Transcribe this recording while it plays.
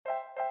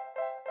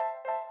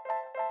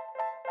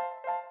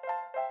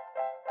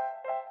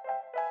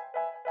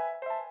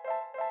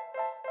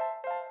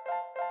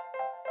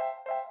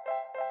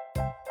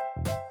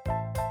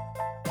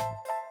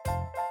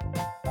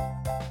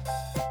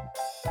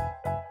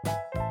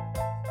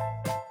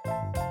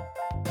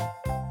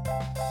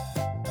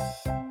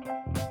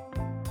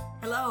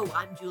Hello,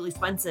 I'm Julie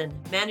Swenson,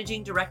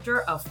 Managing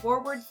Director of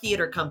Forward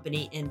Theater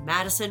Company in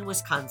Madison,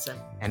 Wisconsin.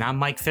 And I'm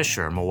Mike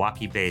Fisher,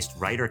 Milwaukee-based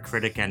writer,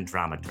 critic, and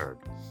dramaturg.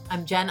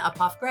 I'm Jen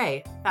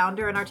Uphoff-Gray,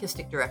 founder and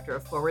artistic director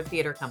of Forward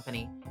Theater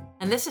Company.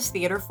 And this is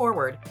Theater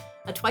Forward,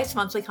 a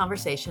twice-monthly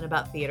conversation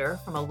about theater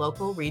from a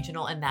local,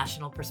 regional, and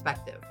national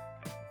perspective.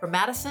 From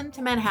Madison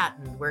to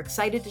Manhattan, we're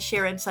excited to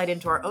share insight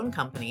into our own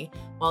company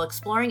while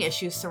exploring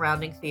issues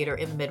surrounding theater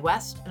in the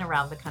Midwest and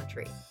around the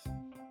country.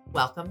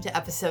 Welcome to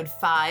episode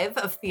 5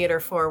 of Theater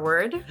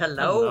Forward.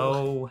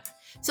 Hello.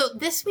 So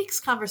this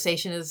week's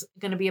conversation is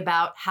going to be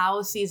about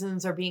how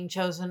seasons are being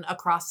chosen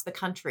across the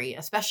country,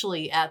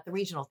 especially at the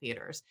regional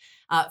theaters.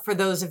 For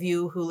those of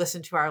you who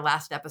listened to our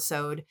last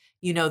episode,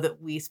 you know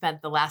that we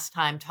spent the last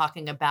time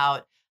talking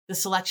about the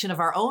selection of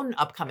our own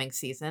upcoming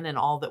season and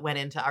all that went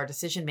into our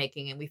decision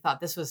making. And we thought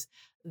this was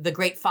the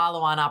great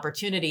follow-on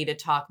opportunity to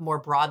talk more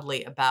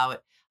broadly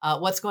about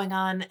what's going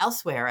on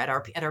elsewhere at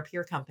our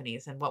peer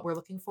companies and what we're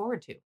looking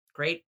forward to.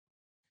 Great.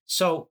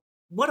 So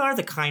what are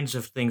the kinds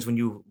of things when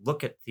you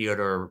look at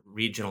theater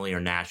regionally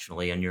or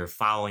nationally and you're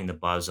following the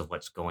buzz of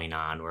what's going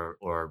on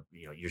or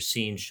you're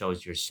seeing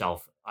shows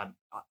yourself,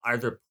 are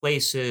there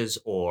places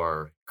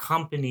or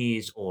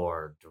companies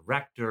or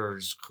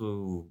directors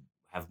who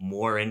have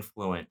more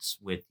influence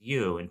with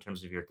you in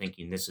terms of your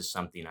thinking, this is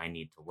something I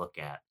need to look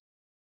at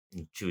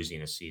in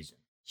choosing a season?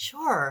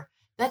 Sure.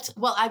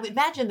 I would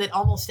imagine that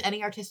almost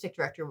any artistic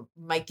director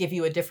might give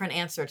you a different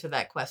answer to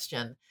that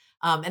question.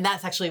 And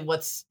that's actually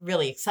what's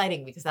really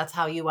exciting because that's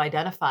how you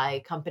identify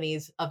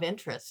companies of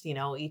interest. You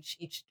know,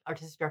 each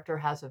artistic director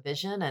has a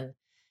vision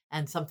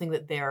and something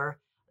that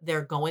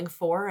they're going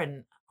for,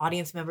 and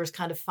audience members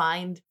kind of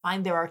find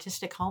their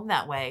artistic home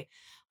that way.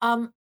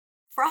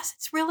 For us,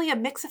 it's really a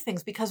mix of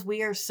things because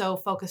we are so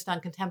focused on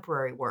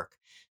contemporary work.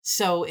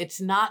 So it's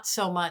not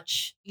so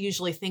much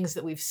usually things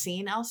that we've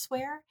seen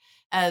elsewhere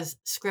as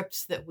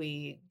scripts that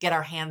we get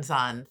our hands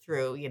on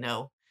through,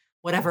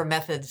 whatever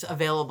methods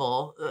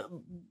available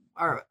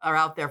are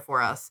out there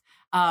for us.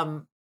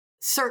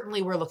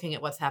 Certainly, we're looking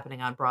at what's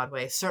happening on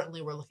Broadway.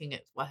 Certainly, we're looking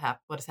at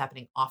what is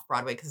happening off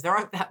Broadway because there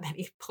aren't that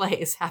many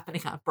plays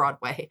happening on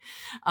Broadway.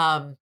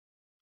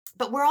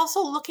 But we're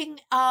also looking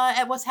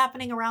at what's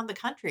happening around the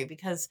country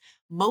because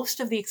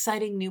most of the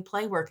exciting new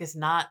play work is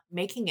not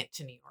making it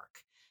to New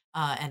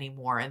York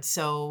anymore. And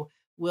so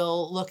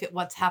we'll look at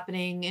what's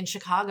happening in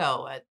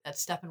Chicago at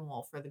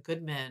Steppenwolf or the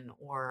Goodman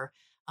or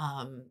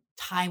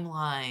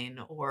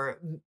Timeline or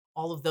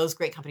all of those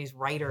great companies,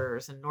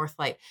 Writers and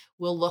Northlight.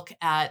 We'll look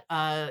at,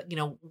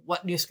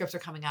 what new scripts are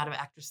coming out of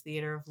Actors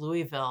Theater of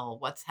Louisville,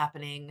 what's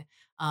happening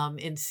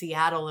in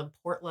Seattle and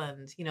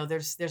Portland.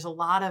 There's a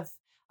lot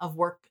of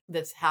work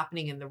that's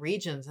happening in the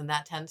regions, and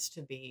that tends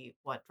to be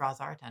what draws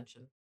our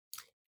attention.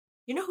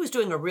 You know who's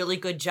doing a really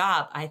good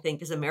job, I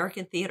think, is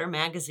American Theater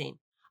Magazine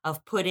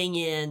of putting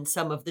in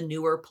some of the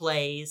newer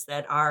plays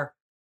that are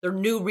their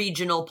new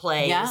regional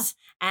plays. Yeah.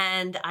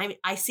 And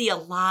I see a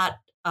lot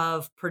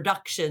of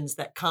productions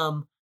that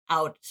come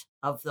out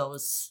of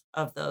those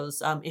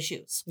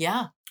issues.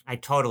 Yeah. I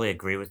totally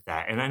agree with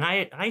that. And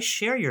I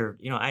share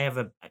I have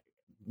a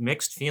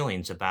mixed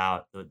feelings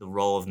about the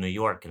role of New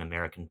York in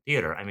American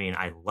theater. I mean,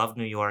 I love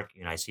New York.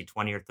 I see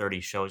 20 or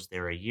 30 shows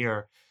there a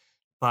year.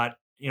 But,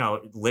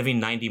 living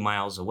 90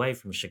 miles away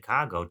from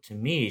Chicago, to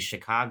me,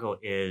 Chicago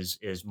is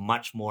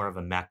much more of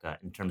a mecca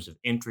in terms of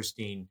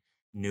interesting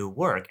new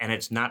work. And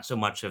it's not so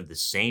much of the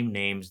same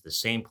names, the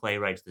same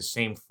playwrights, the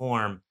same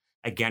form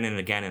again and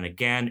again and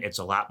again. It's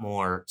a lot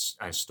more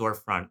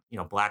storefront,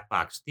 black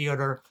box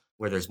theater,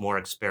 where there's more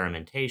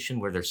experimentation,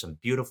 where there's some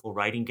beautiful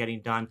writing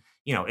getting done.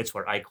 It's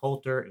where Ike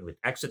Holter with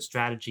Exit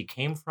Strategy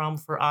came from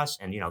for us.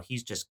 And,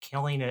 he's just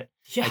killing it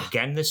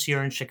again this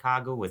year in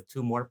Chicago with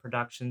 2 more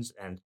productions.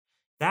 And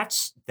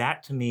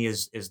that to me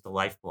is the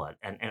lifeblood,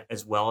 and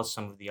as well as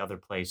some of the other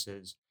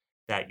places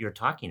that you're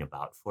talking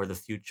about for the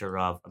future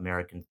of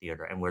American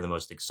theater and where the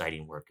most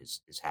exciting work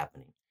is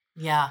happening.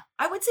 Yeah.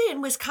 I would say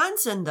in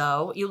Wisconsin,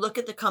 though, you look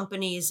at the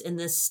companies in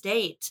this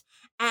state,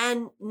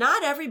 and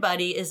not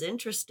everybody is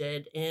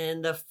interested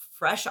in the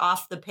fresh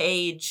off the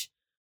page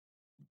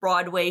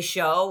Broadway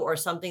show or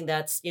something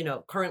that's,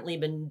 currently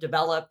been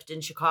developed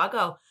in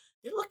Chicago.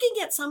 They're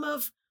looking at some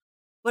of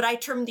what I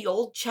term the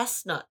old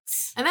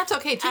chestnuts. And that's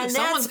okay, too. And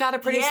Someone's got to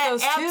produce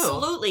those, too.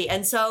 Absolutely.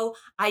 And so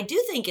I do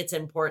think it's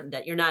important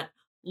that you're not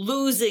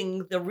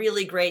losing the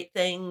really great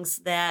things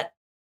that,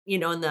 in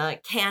the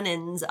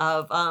canons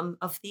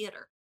of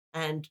theater.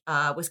 And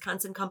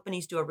Wisconsin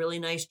companies do a really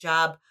nice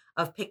job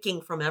of picking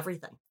from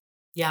everything.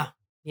 Yeah.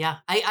 Yeah,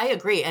 I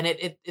agree. And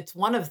it's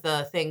one of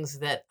the things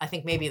that I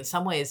think maybe in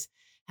some ways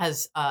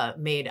has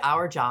made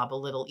our job a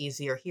little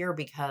easier here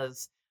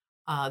because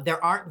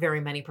there aren't very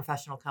many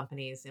professional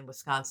companies in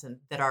Wisconsin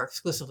that are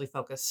exclusively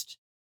focused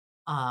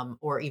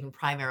or even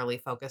primarily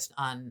focused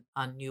on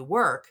new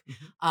work.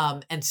 Mm-hmm.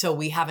 And so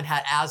we haven't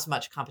had as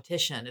much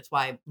competition. It's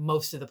why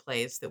most of the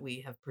plays that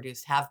we have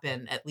produced have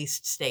been at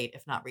least state,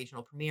 if not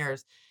regional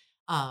premieres.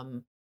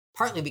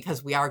 Partly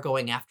because we are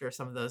going after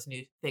some of those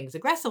new things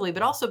aggressively,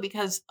 but also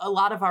because a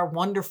lot of our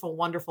wonderful,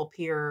 wonderful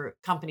peer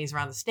companies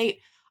around the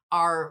state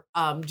are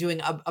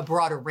doing a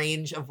broader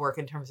range of work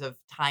in terms of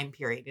time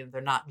period. You know,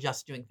 they're not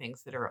just doing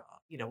things that are,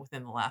 you know,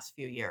 within the last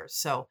few years.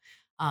 So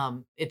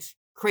it's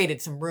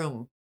created some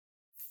room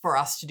for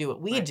us to do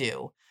what we Right.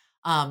 do,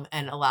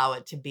 and allow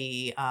it to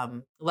be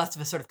less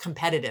of a sort of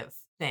competitive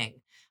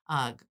thing,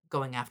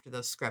 going after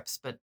those scripts.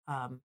 But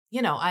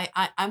you know,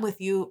 I'm with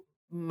you,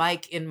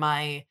 Mike, in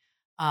my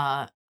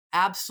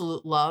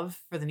absolute love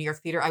for the New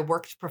York theater. I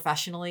worked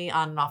professionally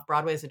on and off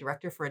Broadway as a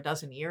director for a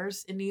dozen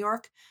years in New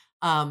York.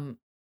 Um,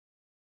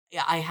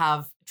 yeah, I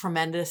have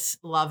tremendous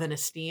love and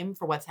esteem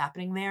for what's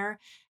happening there,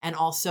 and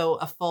also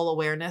a full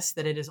awareness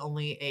that it is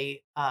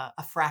only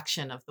a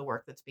fraction of the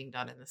work that's being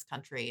done in this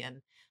country.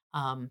 And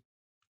um,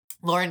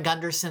 Lauren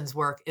Gunderson's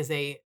work is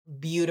a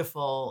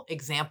beautiful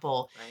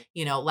example. Right.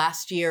 You know,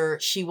 last year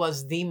she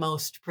was the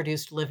most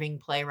produced living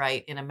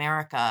playwright in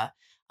America.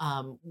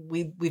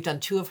 We've done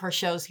 2 of her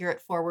shows here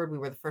at Forward. We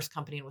were the first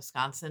company in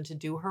Wisconsin to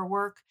do her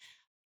work.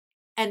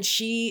 And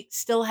she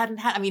still hadn't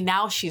had, I mean,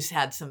 now she's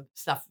had some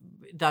stuff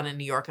done in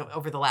New York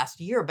over the last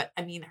year, but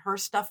I mean, her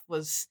stuff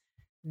was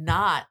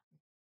not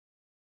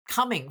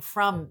coming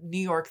from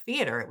New York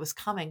theater. It was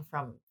coming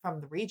from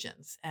the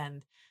regions.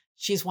 And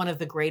she's one of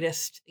the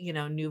greatest, you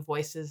know, new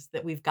voices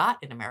that we've got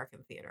in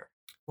American theater.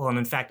 Well, and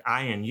in fact,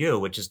 I and You,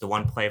 which is the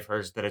one play of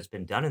hers that has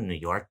been done in New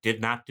York, did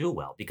not do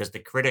well because the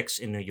critics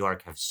in New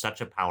York have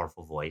such a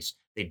powerful voice.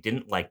 They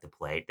didn't like the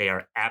play. They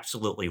are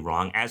absolutely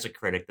wrong. As a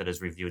critic that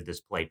has reviewed this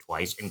play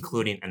twice,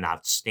 including an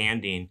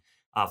outstanding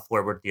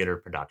Forward Theater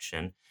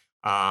production,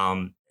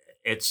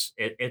 it's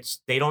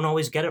they don't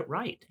always get it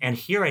right. And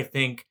here, I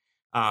think,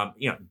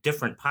 you know,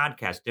 different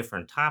podcast,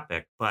 different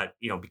topic, but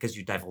you know, because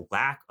you have a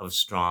lack of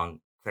strong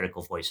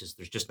critical voices,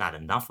 there's just not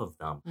enough of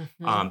them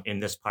in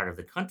this part of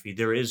the country.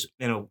 There is,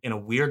 in a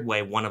weird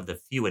way, one of the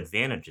few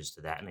advantages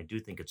to that, and I do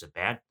think it's a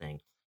bad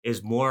thing,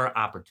 is more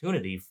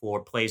opportunity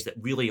for plays that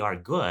really are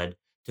good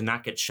to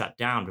not get shut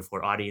down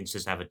before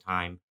audiences have a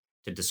time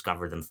to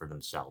discover them for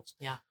themselves.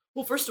 Yeah.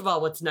 Well, first of all,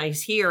 what's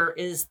nice here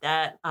is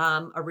that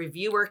a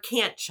reviewer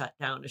can't shut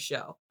down a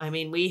show. I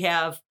mean, we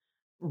have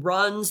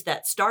runs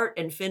that start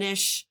and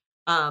finish.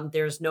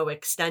 There's no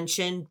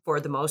extension for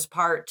the most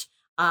part.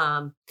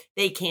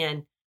 They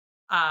can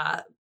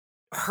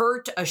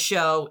hurt a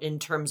show in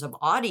terms of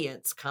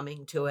audience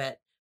coming to it,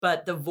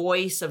 but the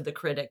voice of the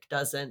critic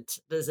doesn't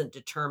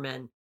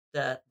determine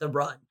the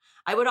run.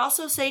 I would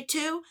also say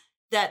too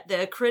that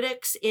the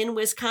critics in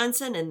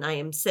Wisconsin, and I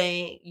am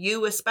saying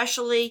you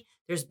especially,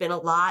 there's been a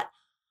lot,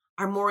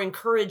 are more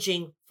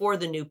encouraging for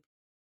the new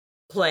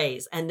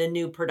plays and the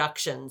new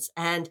productions,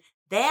 and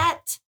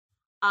that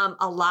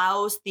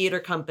allows theater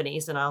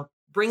companies, and I'll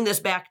bring this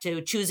back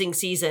to choosing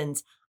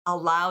seasons,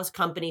 allows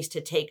companies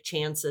to take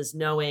chances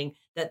knowing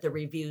that the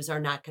reviews are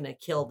not going to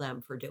kill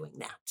them for doing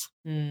that.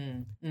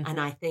 Mm-hmm.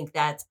 And I think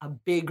that's a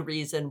big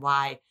reason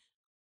why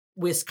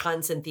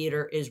Wisconsin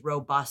theater is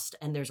robust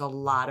and there's a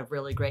lot of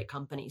really great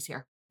companies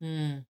here.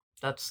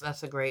 That's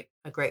a great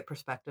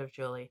perspective,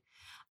 Julie.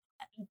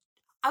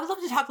 I would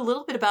love to talk a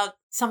little bit about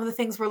some of the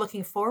things we're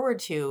looking forward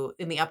to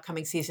in the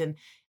upcoming season.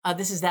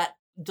 This is that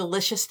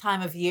delicious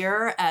time of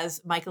year, as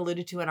Mike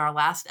alluded to in our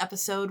last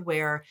episode,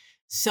 where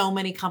so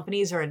many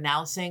companies are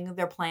announcing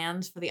their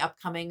plans for the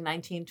upcoming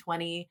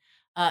 1920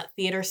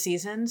 theater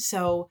season.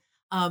 So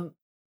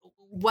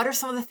what are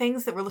some of the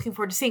things that we're looking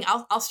forward to seeing?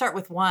 I'll start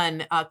with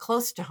one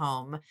close to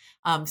home,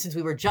 since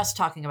we were just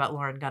talking about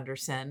Lauren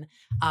Gunderson.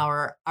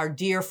 Our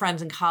dear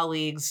friends and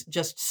colleagues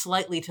just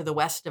slightly to the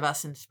west of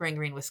us in Spring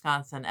Green,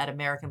 Wisconsin at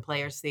American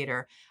Players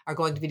Theater are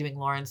going to be doing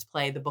Lauren's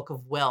play, The Book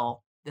of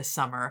Will, this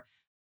summer.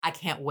 I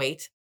can't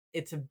wait.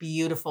 It's a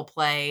beautiful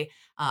play.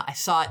 I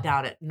saw it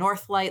down at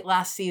Northlight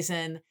last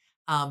season.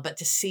 But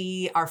to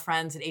see our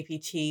friends at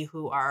APT,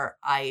 who are,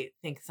 I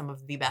think, some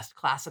of the best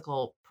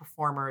classical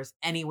performers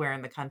anywhere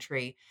in the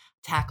country,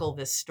 tackle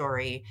this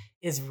story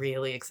is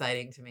really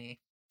exciting to me.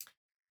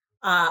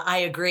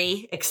 I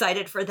agree.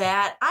 Excited for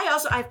that.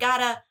 I've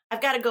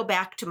gotta go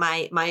back to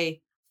my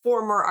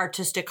former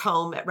artistic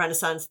home at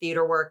Renaissance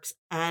Theater Works.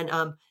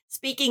 And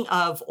speaking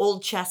of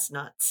old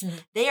chestnuts,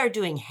 they are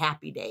doing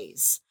Happy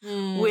Days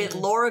with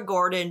Laura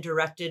Gordon,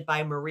 directed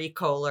by Marie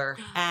Kohler.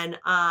 And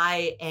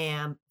I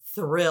am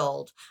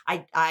thrilled.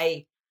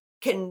 I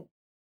can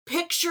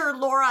picture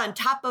Laura on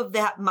top of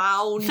that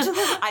mound.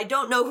 I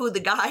don't know who the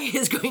guy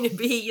is going to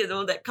be,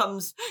 that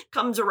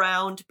comes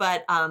around,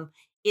 but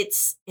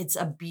it's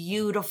a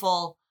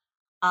beautiful,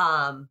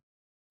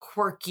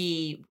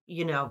 quirky,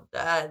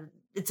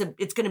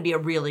 it's going to be a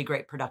really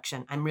great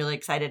production. I'm really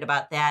excited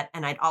about that.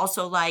 And I'd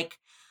also like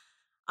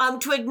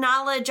to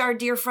acknowledge our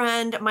dear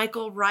friend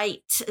Michael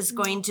Wright is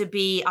going to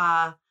be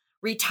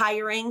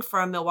retiring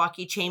from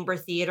Milwaukee Chamber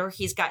Theater.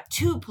 He's got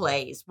 2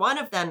 plays. One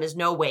of them is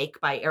No Wake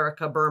by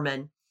Erica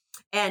Berman.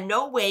 And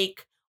No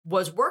Wake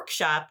was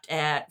workshopped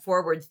at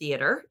Forward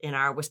Theater in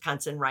our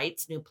Wisconsin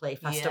Wrights New Play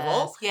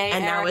Festival. Yes. Yay,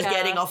 and now is Erica.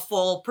 getting a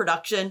full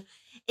production.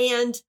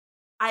 And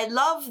I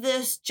love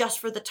this just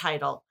for the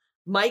title.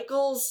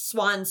 Michael's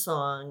swan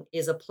song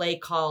is a play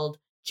called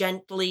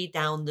Gently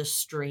Down the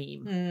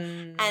Stream.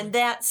 And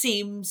that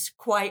seems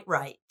quite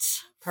right.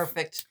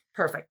 Perfect.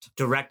 Perfect.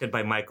 directed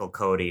by Michael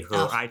Cody, who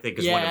Oh, I think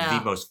is one of yeah.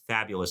 the most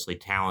fabulously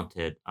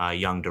talented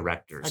young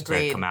directors to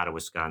Agreed. come out of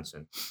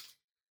Wisconsin.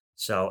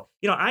 So,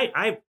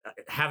 I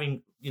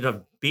having,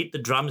 beat the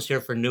drums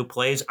here for new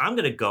plays, I'm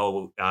going to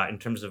go in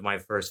terms of my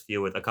first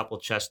view with a couple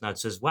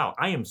chestnuts as well.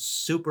 I am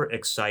super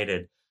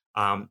excited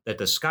that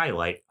the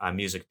Skylight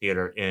Music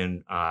Theater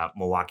in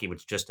Milwaukee,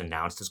 which just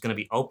announced, is going to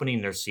be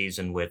opening their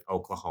season with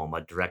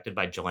Oklahoma, directed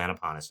by Jelena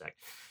Ponasek.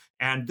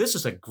 And this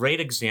is a great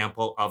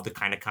example of the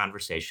kind of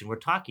conversation we're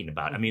talking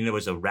about. I mean, there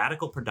was a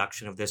radical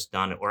production of this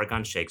done at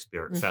Oregon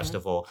Shakespeare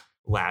Festival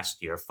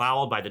last year,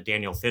 followed by the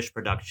Daniel Fish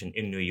production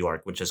in New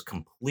York, which has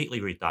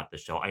completely rethought the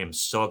show. I am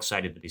so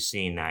excited to be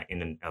seeing that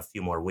in a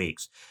few more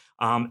weeks.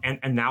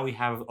 And now we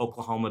have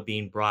Oklahoma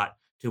being brought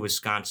to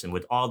Wisconsin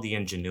with all the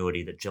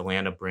ingenuity that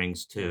Jelena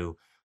brings to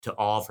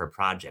all of her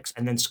projects.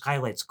 And then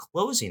Skylight's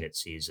closing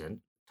its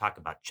season, talk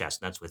about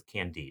chestnuts, with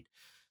Candide.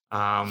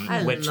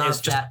 I Which love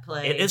is just, that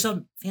play. it is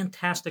a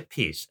fantastic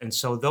piece. And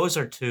so those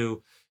are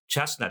two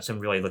chestnuts I'm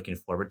really looking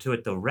forward to.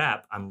 At the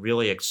Rep, I'm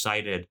really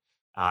excited.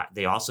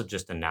 They also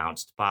just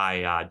announced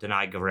by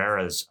Denai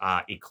Guerrera's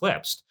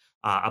Eclipsed,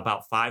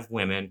 about 5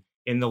 women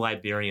in the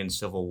Liberian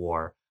Civil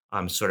War,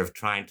 sort of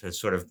trying to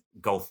sort of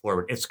go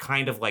forward. It's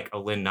kind of like a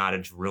Lynn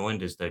Nottage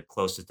Ruined is the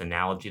closest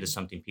analogy to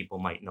something people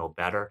might know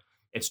better.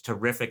 It's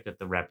terrific that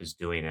the Rep is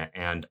doing it,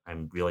 and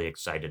I'm really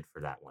excited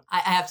for that one. I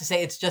have to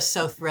say, it's just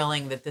so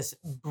thrilling that this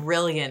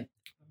brilliant,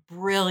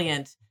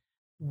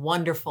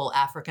 wonderful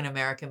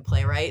African-American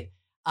playwright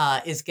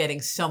is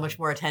getting so much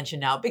more attention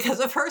now because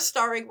of her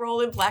starring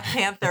role in Black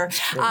Panther.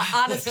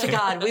 Honest to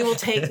God, we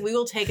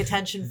will take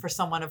attention for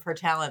someone of her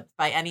talent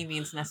by any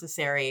means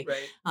necessary.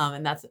 Right.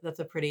 And that's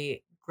a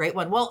pretty great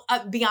one. Well,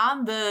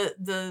 beyond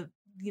the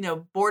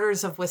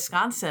borders of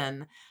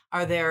Wisconsin,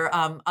 are there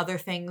other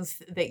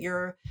things that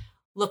you're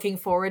looking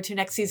forward to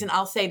next season?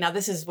 I'll say, now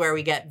this is where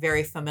we get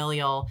very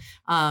familial.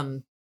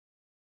 I'm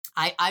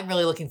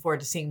really looking forward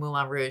to seeing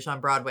Moulin Rouge on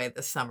Broadway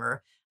this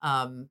summer.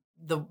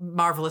 The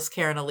marvelous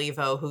Karen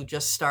Olivo, who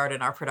just starred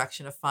in our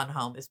production of Fun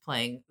Home, is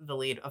playing the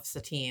lead of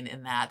Satine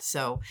in that.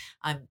 So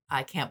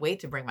I can't wait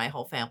to bring my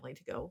whole family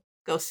to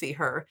go see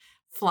her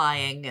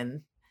flying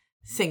and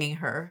singing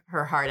her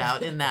heart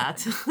out in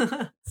that.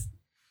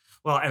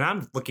 Well, and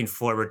I'm looking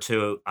forward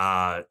to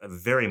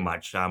very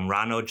much.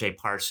 Ron J.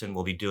 Parson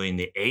will be doing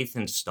the 8th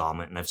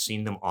installment, and I've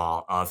seen them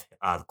all, of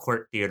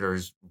Court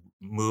Theater's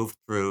move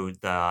through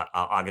the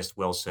August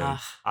Wilson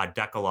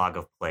Decalogue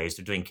of plays.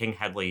 They're doing King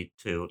Hedley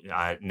 2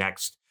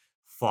 next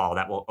fall.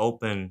 That will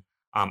open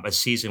a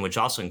season which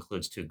also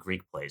includes 2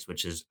 Greek plays,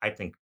 which is, I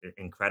think,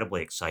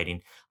 incredibly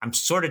exciting. I'm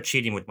sort of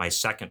cheating with my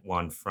second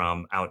one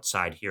from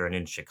outside here and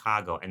in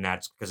Chicago, and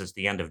that's because it's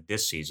the end of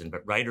this season.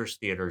 But Writers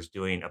Theater is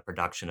doing a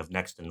production of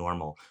Next to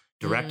Normal,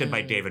 directed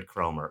by David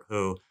Cromer,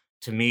 who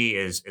to me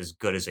is as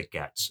good as it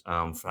gets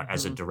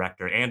as a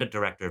director, and a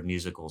director of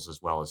musicals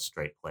as well as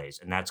straight plays.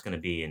 And that's going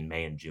to be in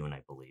May and June,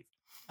 I believe.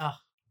 Oh.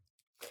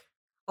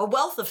 A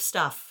wealth of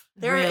stuff.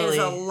 There is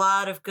a Really?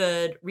 lot of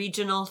good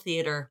regional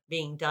theater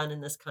being done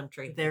in this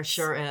country. There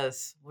sure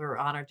is. We're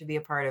honored to be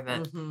a part of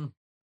it. Mhm.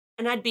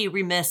 And I'd be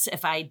remiss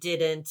if I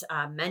didn't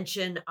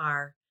mention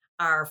our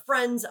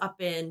friends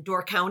up in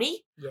Door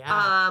County.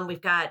 Yeah.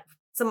 We've got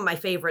some of my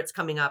favorites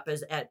coming up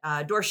is at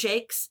Door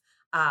Shakes.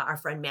 Our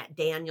friend Matt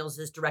Daniels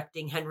is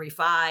directing Henry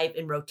V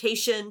in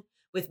rotation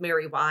with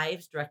Merry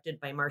Wives, directed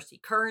by Marcy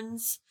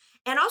Kearns.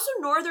 And also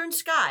Northern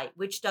Sky,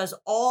 which does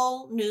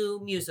all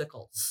new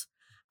musicals.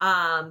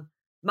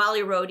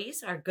 Molly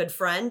Rodes, our good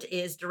friend,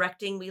 is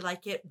directing We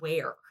Like It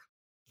Where.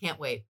 Can't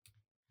wait.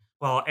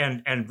 Well,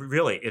 and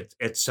really,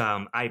 it's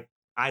I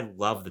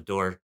love the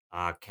Door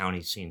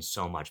County scene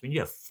so much. I mean, you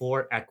have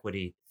 4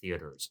 equity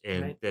theaters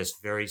in this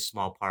very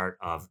small part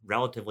of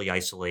relatively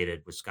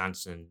isolated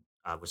Wisconsin,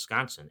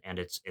 and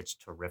it's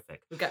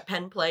terrific. We've got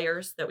Penn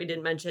Players that we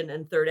didn't mention,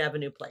 and Third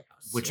Avenue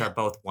Playhouse, which are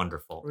both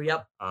wonderful.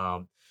 Yep.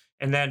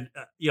 And then,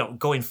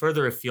 going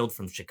further afield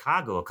from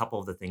Chicago, a couple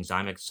of the things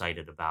I'm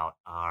excited about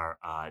are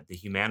the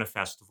Humana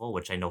Festival,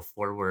 which I know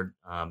Forward,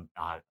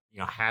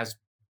 has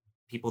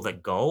people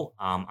that go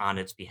on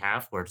its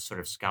behalf, where to sort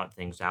of scout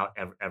things out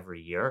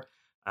every year.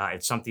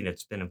 It's something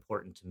that's been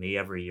important to me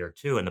every year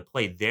too. And the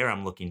play there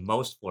I'm looking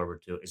most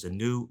forward to is a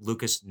new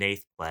Lucas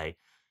Nath play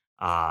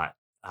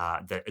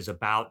that is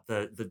about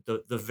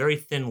the very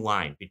thin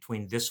line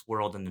between this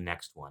world and the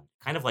next one,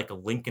 kind of like a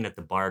Lincoln at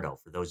the Bardo,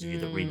 for those of you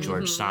that read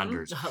George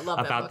Saunders, I love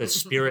that about book. the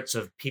spirits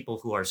of people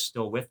who are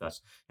still with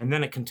us. And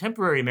then a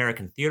Contemporary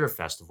American Theater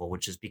Festival,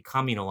 which is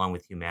becoming, along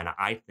with Humana,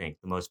 I think,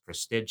 the most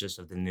prestigious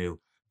of the new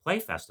play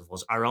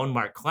festivals. Our own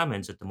Mark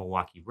Clemens at the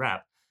Milwaukee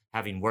Rep,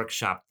 having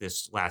workshopped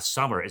this last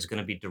summer, is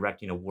going to be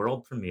directing a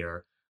world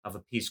premiere of a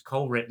piece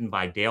co-written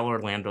by Dale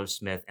Orlando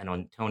Smith and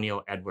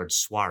Antonio Edwards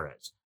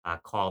Suarez,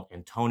 called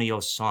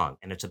Antonio's Song.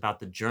 And it's about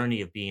the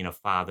journey of being a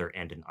father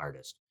and an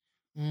artist.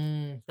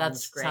 That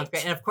sounds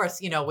great. And of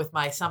course, with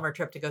my summer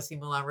trip to go see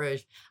Moulin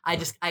Rouge,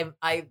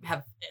 I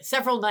have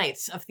several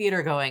nights of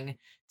theater going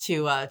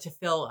to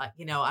fill.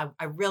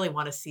 I really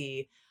want to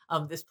see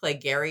this play,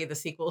 Gary, the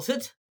sequel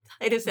to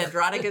Titus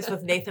Andronicus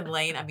with Nathan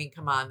Lane. I mean,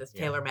 come on, this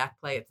Yeah. Taylor Mack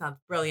play. It sounds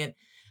brilliant.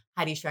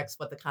 Heidi Schreck's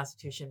What the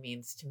Constitution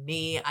Means to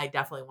Me. I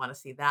definitely want to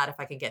see that. If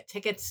I can get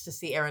tickets to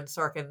see Aaron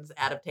Sorkin's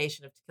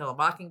adaptation of To Kill a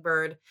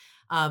Mockingbird.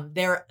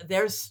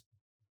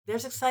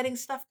 There's exciting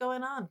stuff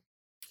going on.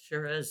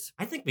 Sure is.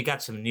 I think we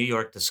got some New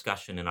York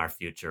discussion in our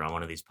future on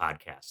one of these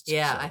podcasts.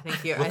 Yeah, so I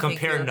think you're. we'll I think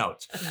compare you're-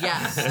 notes.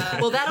 Yes.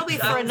 Well, that'll be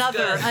for Sounds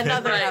another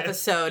good. Right.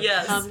 episode.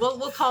 Yes.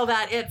 We'll call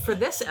that it for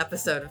this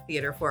episode of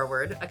Theater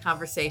Forward, a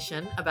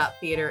conversation about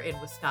theater in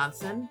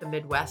Wisconsin, the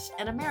Midwest,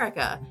 and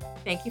America.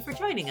 Thank you for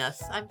joining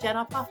us. I'm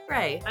Jenna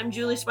Poff-Gray. I'm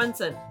Julie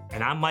Swenson.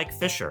 And I'm Mike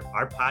Fisher.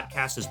 Our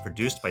podcast is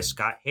produced by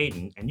Scott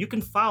Hayden, and you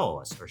can follow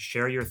us or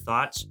share your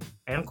thoughts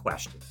and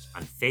questions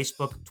on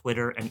Facebook,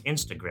 Twitter, and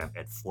Instagram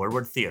at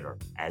Forward Theater,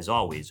 as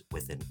always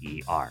with an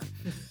ER.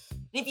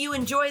 If you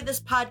enjoy this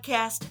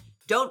podcast,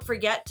 don't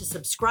forget to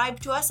subscribe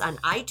to us on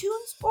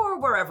iTunes or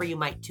wherever you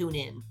might tune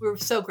in. We're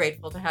so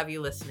grateful to have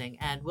you listening,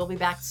 and we'll be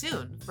back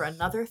soon for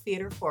another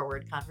Theater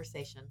Forward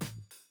conversation.